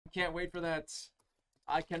Can't wait for that.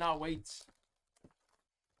 I cannot wait.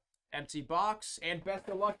 Empty box. And best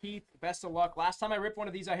of luck, Heath. Best of luck. Last time I ripped one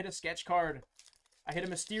of these, I hit a sketch card. I hit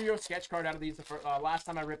a Mysterio sketch card out of these last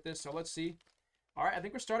time I ripped this. So let's see. All right, I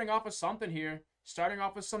think we're starting off with something here. Starting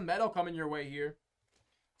off with some metal coming your way here.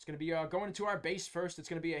 It's going to be going into our base first. It's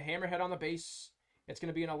going to be a Hammerhead on the base. It's going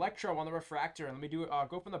to be an Electro on the Refractor. And let me do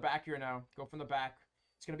go from the back here now. Go from the back.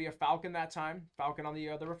 It's going to be a Falcon that time. Falcon on the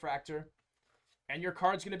Refractor. And your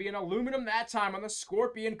card's going to be an Aluminum that time on the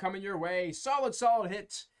Scorpion coming your way. Solid, solid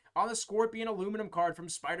hit on the Scorpion Aluminum card from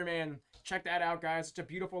Spider-Man. Check that out, guys. It's a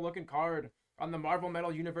beautiful looking card on the Marvel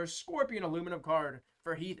Metal Universe Scorpion Aluminum card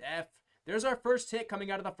for Heath F. There's our first hit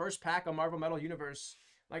coming out of the first pack of Marvel Metal Universe.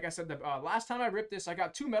 Like I said, the last time I ripped this, I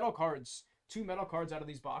got 2 metal cards. 2 metal cards out of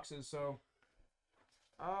these boxes, so...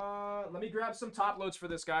 let me grab some top loads for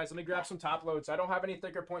this, guys. Let me grab some top loads. I don't have any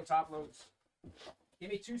thicker point top loads. Give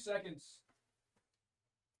me 2 seconds.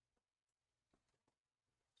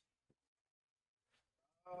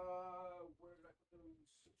 Where did I put those?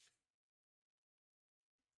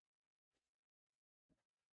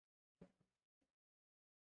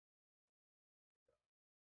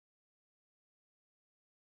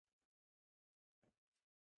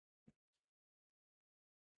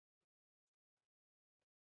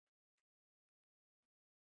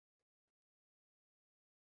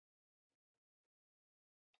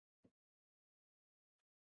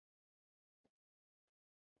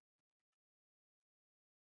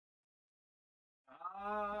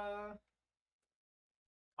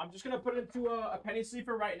 I'm just going to put it into a penny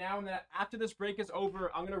sleeper right now, and then after this break is over,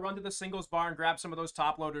 I'm going to run to the singles bar and grab some of those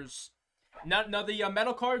top loaders. Now the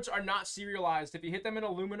metal cards are not serialized. If you hit them in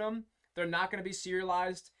aluminum, they're not going to be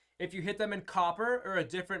serialized. If you hit them in copper or a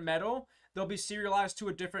different metal, they'll be serialized to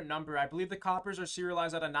a different number. I believe the coppers are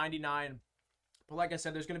serialized at a 99. But like I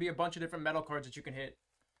said, there's going to be a bunch of different metal cards that you can hit.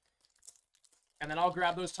 And then I'll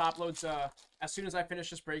grab those top loads as soon as I finish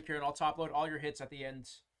this break here, and I'll top load all your hits at the end.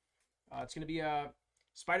 It's going to be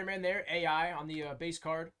Spider-Man there, AI on the base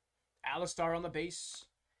card. Alistar on the base.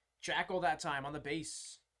 Jackal that time on the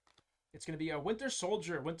base. It's going to be a Winter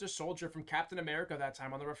Soldier from Captain America that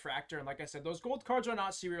time on the Refractor. And like I said, those gold cards are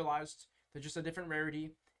not serialized. They're just a different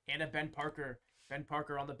rarity. And a Ben Parker. Ben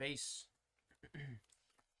Parker on the base.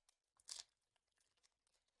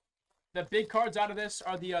 The big cards out of this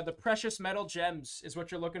are the Precious Metal Gems is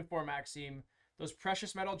what you're looking for, Maxime. Those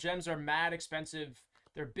Precious Metal Gems are mad expensive.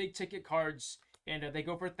 They're big ticket cards, and they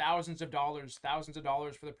go for thousands of dollars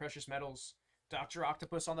for the Precious Metals. Dr.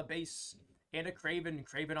 Octopus on the base, and a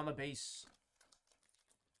Kraven on the base.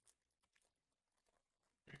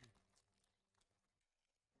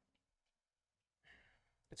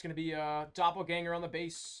 It's going to be Doppelganger on the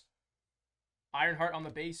base, Ironheart on the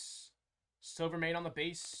base, Silvermane on the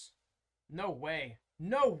base. No way.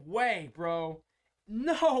 No way, bro.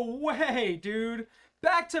 No way, dude.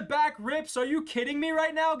 Back-to-back rips. Are you kidding me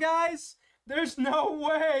right now, guys? There's no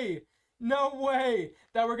way. No way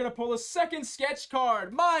that we're going to pull a second sketch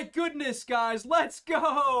card. My goodness, guys. Let's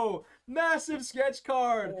go. Massive sketch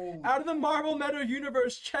card out of the Marvel Metal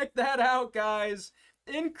Universe. Check that out, guys.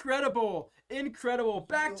 Incredible. Incredible.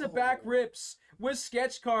 Back-to-back rips with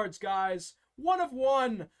sketch cards, guys. 1 of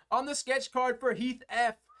 1 on the sketch card for Heath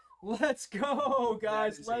F. Let's go,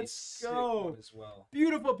 guys. Let's go. As well.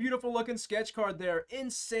 Beautiful, beautiful looking sketch card there.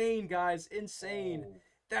 Insane, guys. Insane. Oh.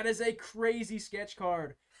 That is a crazy sketch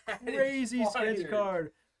card. Crazy sketch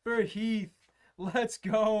card for Heath. Let's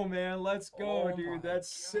go, man. Let's go, dude.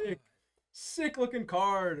 That's sick. Sick looking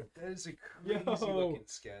card. That is a crazy looking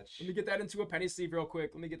sketch. Let me get that into a penny sleeve real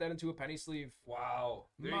quick. Wow.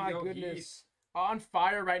 There My goodness. Heath. On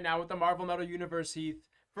fire right now with the Marvel Metal Universe, Heath.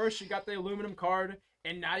 First, you got the aluminum card.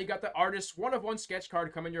 And now you got the artist 1 of 1 sketch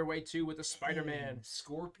card coming your way too with the Spider-Man.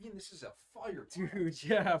 Scorpion, this is a fire. Dude,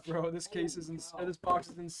 yeah, bro. This case is this box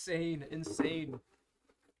is insane. Insane.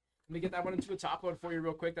 Let me get that one into a top load for you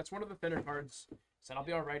real quick. That's one of the thinner cards. So I'll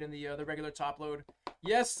be alright in the regular top load.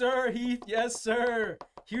 Yes, sir, Heath. Yes, sir.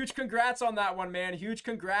 Huge congrats on that one, man. Huge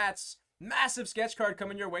congrats. Massive sketch card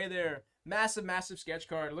coming your way there. Massive, massive sketch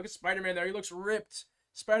card. Look at Spider-Man there. He looks ripped.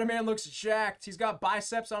 Spider-Man looks jacked. He's got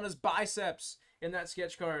biceps on his biceps in that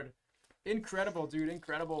sketch card. Incredible, dude.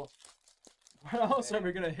 Incredible. What else are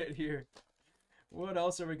we going to hit here? What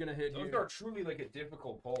else are we going to hit here? Those are truly like a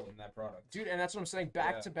difficult pull in that product. Dude, and that's what I'm saying.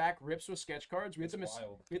 Back-to-back rips with sketch cards. We hit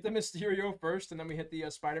the Mysterio first, and then we hit the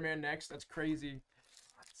Spider-Man next. That's crazy.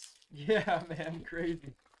 Yeah, man.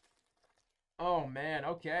 Crazy. Oh, man.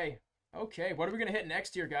 Okay. Okay. What are we going to hit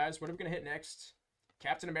next here, guys? What are we going to hit next?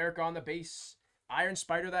 Captain America on the base. Iron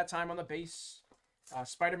Spider that time on the base.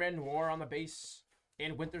 Spider-Man Noir on the base.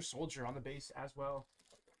 And Winter Soldier on the base as well.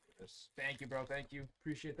 this. Thank you, bro. Thank you.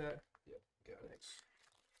 Appreciate that. Yep, got it. Thanks.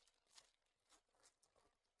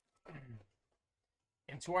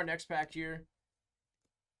 Into our next pack here.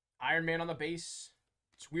 Iron Man on the base.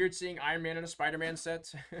 It's weird seeing Iron Man in a Spider-Man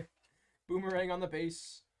set. Boomerang on the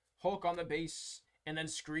base. Hulk on the base. And then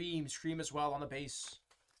Scream. Scream as well on the base.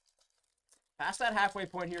 Past that halfway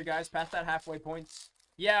point here, guys. Past that halfway point.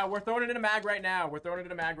 Yeah, we're throwing it in a mag right now.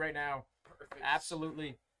 Perfect.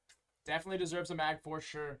 Absolutely. Definitely deserves a mag for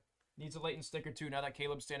sure. Needs a latent sticker too now that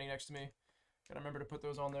Caleb's standing next to me. Gotta remember to put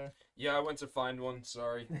those on there. Yeah, I went to find one.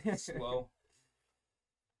 Sorry. Slow.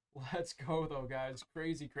 Let's go though, guys.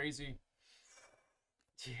 Crazy, crazy.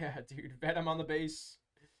 Yeah, dude. Venom on the base.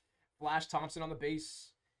 Flash Thompson on the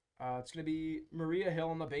base. It's going to be Maria Hill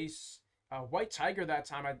on the base. White Tiger that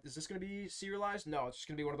time. Is this going to be serialized? No, it's just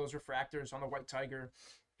going to be one of those refractors on the White Tiger.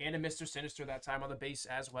 And a Mr. Sinister that time on the base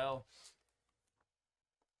as well.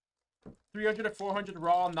 300 to 400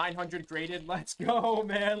 raw, 900 graded. Let's go,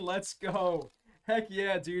 man. Let's go. Heck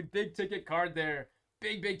yeah, dude. Big ticket card there.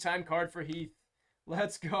 Big time card for Heath.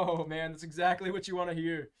 Let's go, man. That's exactly what you want to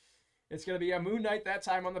hear. It's going to be a Moon Knight that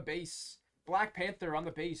time on the base. Black Panther on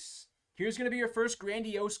the base. Here's going to be your first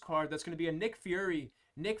Grandiose card. That's going to be a Nick Fury.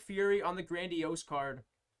 Nick Fury on the Grandiose card.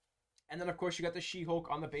 And then, of course, you got the She-Hulk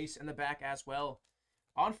on the base and the back as well.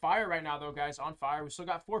 On fire right now, though, guys. On fire. We still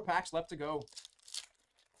got 4 packs left to go.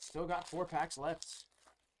 Still got 4 packs left.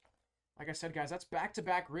 Like I said, guys, that's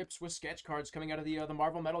back-to-back rips with sketch cards coming out of the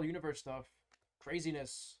Marvel Metal Universe stuff.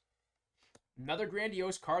 Craziness. Another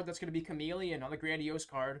Grandiose card. That's going to be Chameleon on the Grandiose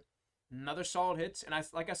card. Another solid hit. And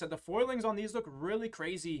like I said, the foilings on these look really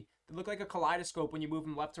crazy. They look like a kaleidoscope when you move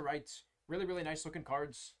them left to right. Really nice looking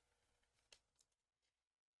cards.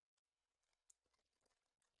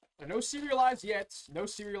 No serialized yet. No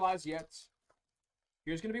serialized yet.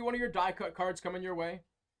 Here's going to be one of your die cut cards coming your way.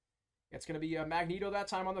 It's going to be Magneto that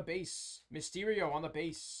time on the base. Mysterio on the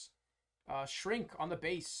base. Shrink on the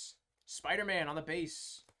base. Spider-Man on the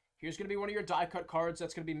base. Here's going to be one of your die cut cards.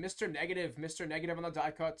 That's going to be Mr. Negative. Mr. Negative on the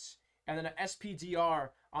die cuts. And then an SPDR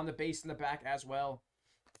on the base and the back as well.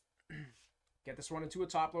 Get this one into a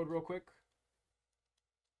top load real quick.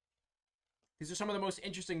 These are some of the most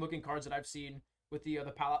interesting looking cards that I've seen with the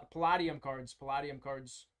Palladium cards. Palladium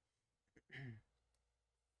cards.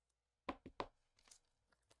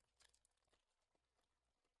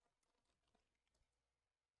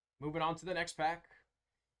 Moving on to the next pack.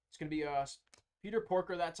 It's going to be Peter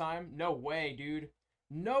Porker that time. No way, dude.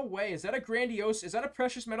 No way. Is that a Grandiose? Is that a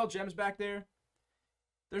Precious Metal Gems back there?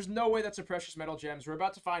 There's no way that's a Precious Metal Gems. We're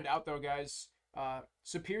about to find out, though, guys.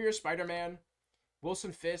 Superior Spider-Man.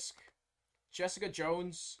 Wilson Fisk. Jessica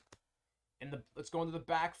Jones. And let's go into the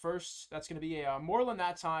back first. That's going to be a Moreland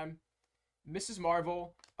that time. Mrs.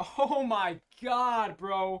 Marvel. Oh, my God,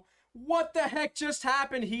 bro. What the heck just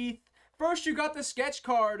happened, Heath? First, you got the sketch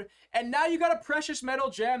card, and now you got a Precious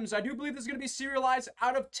Metal Gems. I do believe this is going to be serialized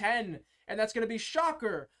out of 10, and that's going to be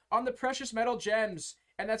Shocker on the Precious Metal Gems,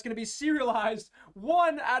 and that's going to be serialized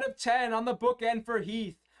 1 out of 10 on the bookend for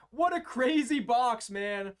Heath. What a crazy box,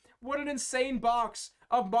 man. What an insane box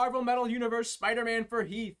of Marvel Metal Universe Spider-Man for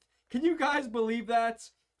Heath. Can you guys believe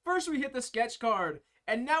that? First, we hit the sketch card.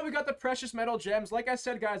 And now we got the Precious Metal Gems. Like I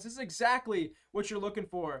said, guys, this is exactly what you're looking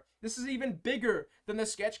for. This is even bigger than the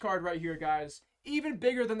sketch card right here, guys. Even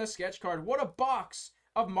bigger than the sketch card. What a box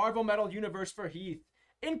of Marvel Metal Universe for Heath.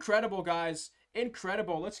 Incredible, guys.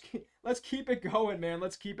 Incredible. Let's keep it going, man.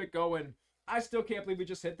 Let's keep it going. I still can't believe we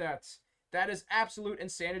just hit that. That is absolute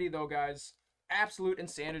insanity, though, guys. Absolute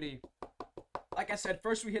insanity. Like I said,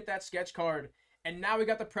 first we hit that sketch card. And now we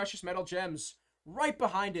got the Precious Metal Gems right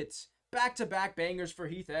behind it. Back-to-back bangers for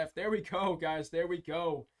Heath F. There we go, guys. There we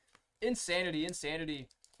go. Insanity, insanity.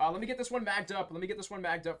 Let me get this one magged up. Let me get this one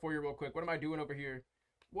magged up for you real quick. What am I doing over here?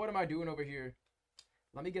 What am I doing over here?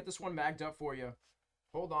 Let me get this one magged up for you.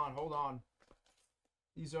 Hold on, hold on.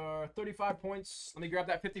 These are 35 points. Let me grab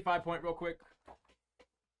that 55 point real quick.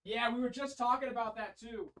 Yeah, we were just talking about that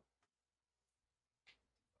too.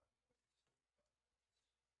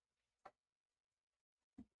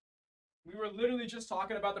 We were literally just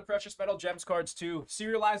talking about the Precious Metal Gems cards too.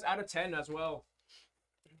 Serialized out of 10 as well.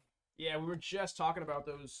 Yeah, we were just talking about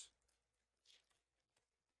those.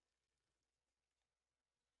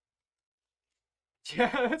 Yeah,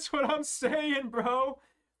 that's what I'm saying, bro.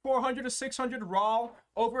 400 to 600 raw.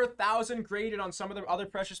 Over 1,000 graded on some of the other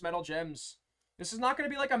Precious Metal Gems. This is not going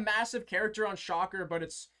to be like a massive character on Shocker, but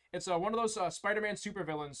it's one of those Spider-Man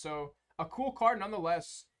supervillains. So, a cool card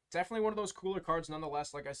nonetheless. Definitely one of those cooler cards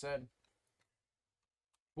nonetheless, like I said.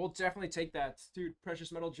 We'll definitely take that. Dude,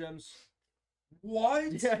 Precious Metal Gems.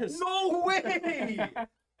 What? Yes. No way!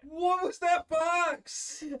 What was that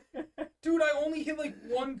box? Dude, I only hit like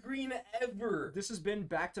one green ever. This has been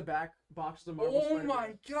back-to-back boxes of Marvel Oh Spider-Man. my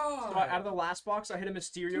god. So out of the last box, I hit a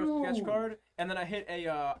Mysterio sketch Dude. card, and then I hit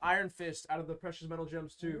a Iron Fist out of the Precious Metal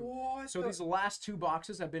Gems too. What So these last 2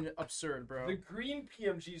 boxes have been absurd, bro. the green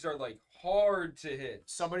PMGs are like hard to hit.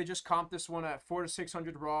 Somebody just comped this one at 400 to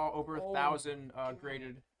 600 raw, over Oh 1,000 my God.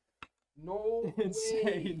 graded. No Insane,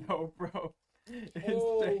 way. no, bro.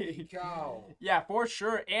 Holy Insane. cow. Yeah, for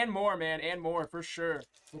sure, and more, man, and more for sure.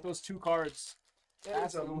 With those 2 cards,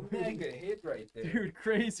 That's a Absolutely. mega hit right there. dude,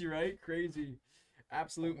 crazy, right? Crazy,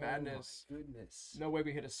 absolute madness. Oh my goodness. No way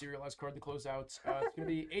we hit a serialized card to close out. It's gonna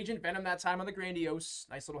be Agent Venom that time on the Grandiose.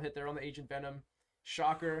 Nice little hit there on the Agent Venom.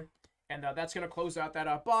 Shocker. And that's gonna close out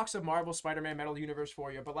that box of Marvel Spider-Man Metal Universe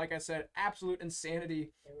for you. But like I said, absolute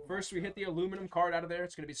insanity. First we hit the aluminum card out of there.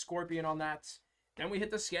 It's gonna be Scorpion on that. Then we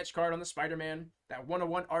hit the sketch card on the Spider-Man, that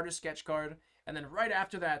 101 artist sketch card. And then right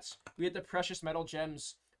after that, we hit the Precious Metal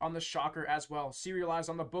Gems on the Shocker as well. Serialized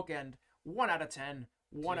on the bookend. 1 out of 10.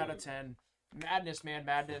 1 out of 10. Madness, man,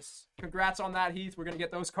 madness. Congrats on that, Heath. We're going to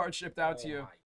get those cards shipped out to you. Oh my